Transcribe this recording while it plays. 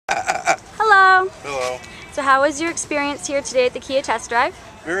Hello. So how was your experience here today at the Kia test drive?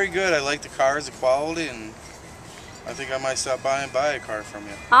 Very good. I like the cars, the quality, and I think I might stop by and buy a car from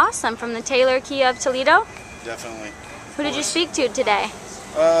you. Awesome. From the Taylor Kia of Toledo? Definitely. Who did you speak to today?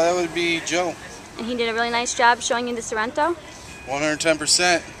 That would be Joe. And he did a really nice job showing you the Sorrento?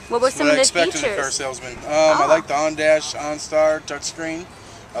 110%. What were That's some what of I the expected features? of a car salesman. I like the on-dash, OnStar touchscreen.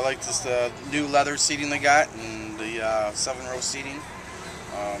 I like this new leather seating they got and the 7-row seating.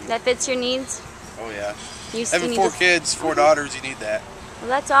 That fits your needs? Oh yeah. You Having need 4 to- kids, 4 daughters, you need that. Well,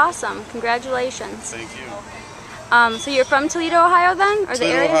 that's awesome. Congratulations. Thank you. So you're from Toledo, Ohio then? Or the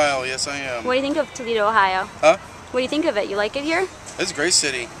Toledo, area? Ohio. Yes, I am. What do you think of Toledo, Ohio? Huh? What do you think of it? You like it here? It's a great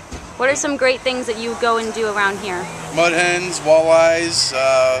city. What are some great things that you go and do around here? Mud hens, walleyes,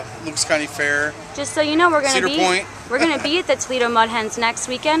 looks kind of fair. Just so you know, we're Cedar Point. gonna be at the Toledo Mud Hens next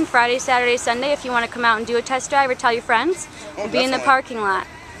weekend, Friday, Saturday, Sunday. If you want to come out and do a test drive or tell your friends, Oh, we'll be in the definitely. parking lot.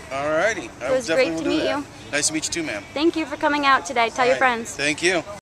 Alrighty. It was great to meet you. Nice to meet you too, ma'am. Thank you for coming out today. Tell your Alright. friends. Thank you.